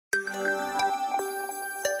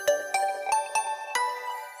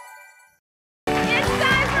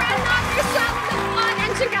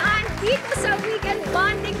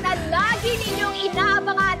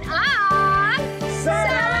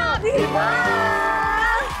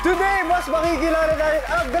Today, mas makikilala natin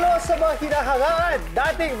ang dalawa sa mga hinahangaan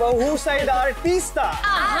dating mahuhusay na artista.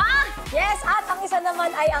 Aha! Yes, at ang isa naman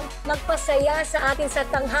ay ang nagpasaya sa atin sa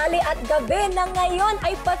tanghali at gabi na ngayon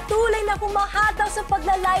ay patuloy na humahataw sa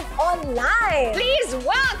pagla-live online. Please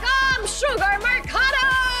welcome Sugar Mercado!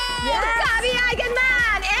 Yes! Gabby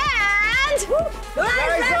Eigenmann! And...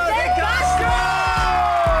 Glaiza De Castro!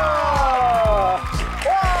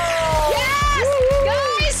 Yes!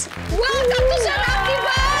 Guys! Welcome to Sarap,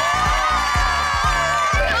 diba?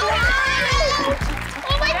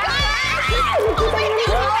 Oh my God! Oh my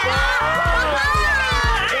God!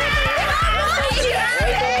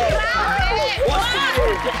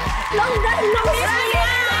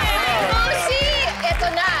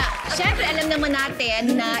 Siyempre, alam naman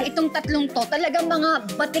natin na itong tatlong to, talagang mga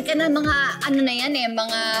batikan na mga ano na yan eh,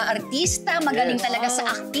 mga artista, magaling talaga sa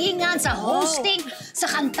aktingan, sa hosting, sa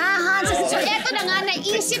kantahan. So eto na nga,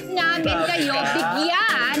 naisip namin kayo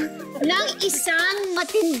bigyan ng isang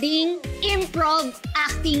matinding improv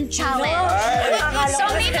acting challenge. So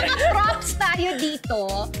may mga props tayo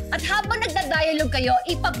dito at habang nagda-dialogue kayo,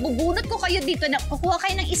 ipagbubunot ko kayo dito na kukuha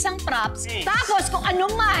kayo ng isang props. Tapos kung ano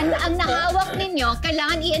man ang nahawak ninyo,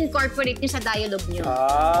 kailangan i-incorporate nyo sa dialogue nyo.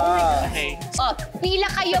 Okay. O, pila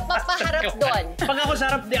kayo papaharap doon. Pag ako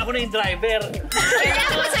sarap, di ako na yung driver. Kaya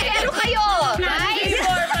masahero kayo. Guys,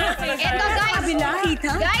 eto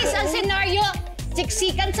guys, ang senaryo,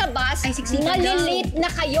 siksikan sa bus, malilate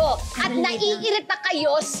na kayo at naiirita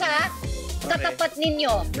kayo sa katapat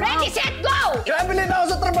ninyo. Ready, set, go! Grabe na ako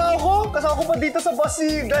sa trabaho ko. Kasama ko pa dito sa bus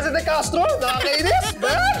si Glaiza De Castro. Nakakainis,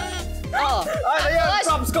 ba? Oh. Ay, ayan,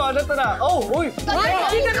 props ko. Ano ito na? Oh, uy.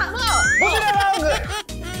 Buti na lang.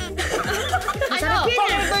 Ano?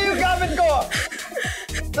 Ito yung gamit ko.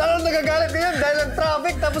 Saan nagagalit ngayon dahil ang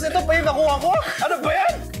traffic, tapos ito pa yung nakuha ko? Ano ba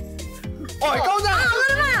yan? Oh, ikaw na! Ako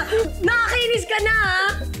na! Nakakainis ka na, ha?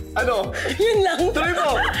 Ano? Yun lang. Tuloy mo!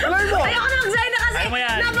 Tuloy mo! Ayoko na mag-sign na kasi Ayaw mo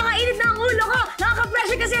yan. napakainit na ang ulo ko.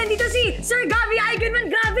 Nakaka-pressure kasi andito si Sir Gabby Eigenmann.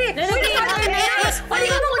 Grabe! Pwede ka mag-pressure! Pwede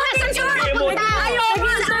ka mag-pressure! Ayoko!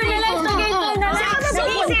 Sir na lang! Saan ka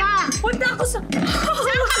pupunta? Punta ako sa...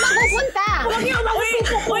 Saan ka magpupunta? Huwag niyo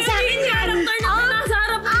magpupunta sa akin yan! Nasa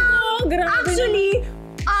harap ako! Actually,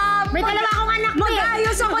 May dalawa akong anak mo eh.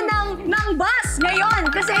 mag-ayos ako ng bus ngayon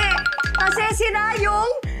kasi sira yung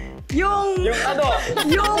Yung ano?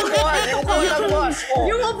 Yung upuan ng bus. Oh.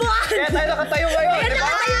 yung upuan. Kaya tayo nakatayo ngayon, Kaya di ba?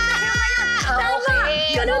 nakatayo tayo ngayon. Tama. Okay.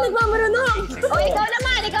 Ganun, nagmamarunong. O, ikaw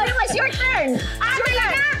naman, it's your turn.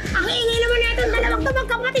 Talaga? Ang ingay naman na itong dalawang to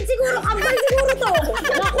magkapatid siguro. Kambal siguro to.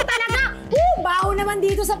 Ako talaga. Baho naman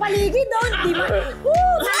dito sa paligid doon. Di ba?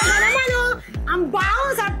 Talaga naman oh. Ang baho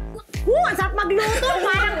sa... ang sarap magluto.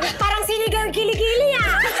 Parang sinigang kilikili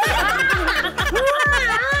ah.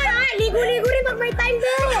 Ligo-ligo rin pag may time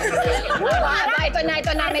to.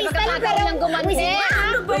 Ito na. May pagkakataon lang gumante.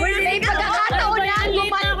 May pagkakataon lang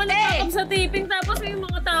gumante. Sa taping, tapos may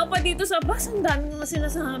mga tao pa dito sa bus. Ang dami mga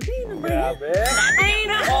sinasabi. Grabe. Ay,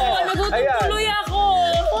 nagutom tuloy ako.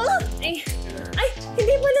 Ay,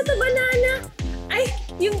 hindi pala ito banana. Ay,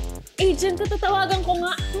 yung agent ko, tatawagan ko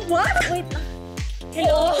nga. What? Wait lang.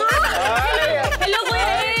 Hello? Hello, Kuya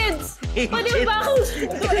Eds! Pwede mo ba akong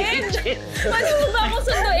sunduin? Pwede mo ba akong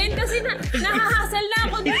sunduin? Kasi nahahasal na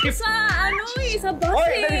ako dito sa, sa bus Hoy,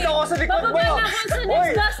 eh. nandito ako sa likod mo. Bababa na ako sa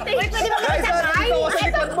next bus station. Uy, pwede ba Guys, nandito ako sa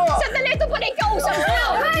likod mo. Sandali, ito pala yung kausap mo.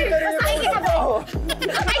 Masakay kita mo.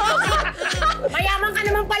 Mayaman ka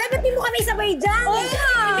naman pala. Ba't di mo kami sabay dyan? Oo nga.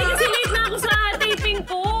 Hindi kasi late na ako sa taping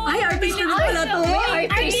ko. Ay, artista na pala to.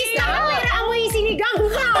 Artista ka, pero amoy sinigang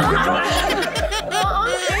ka. Oo,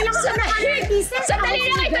 kailangan ka na artista. Sandali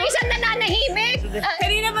lang, ito isang nananahimik.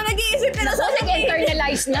 Kanina pa nag-iisip ka na So,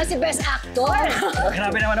 nag-internalize na si Best Actor.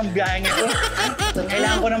 Grabe naman ang biyaheng ito.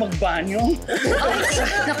 Kailangan ko na magbanyo.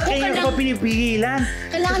 Kaya ko ba pinipigilan?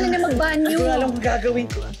 Kailangan na magbanyo. Hindi ko alam kung gagawin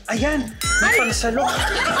ko. Ayan! May pangsalo.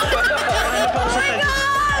 Paano pa ako sa talit?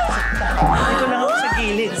 Dito lang ako sa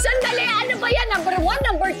gilid. Sandali, ano ba yan? Number 1,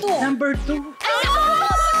 number 2? Number 2. Ay, naku,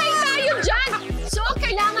 patay tayo dyan. So,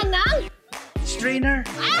 kailangan ng... Strainer.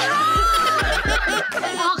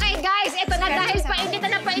 Okay guys, ito na dahil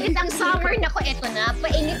painit ang summer. Naku, ito na,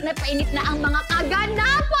 painit na ang mga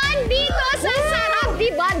kaganapan dito sa Sarap,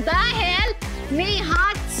 diba? Dahil may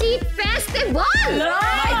Hot Seat Festival! Oh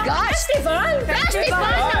my gosh!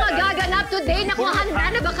 Festival na magaganap today. Naku, handa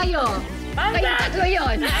na ba kayo? Kayong tatlo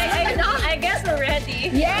yun. I guess we're ready.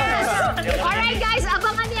 Yes! Alright guys,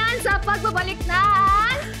 abangan yan sa pagbabalik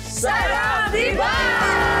ng Sarap, diba?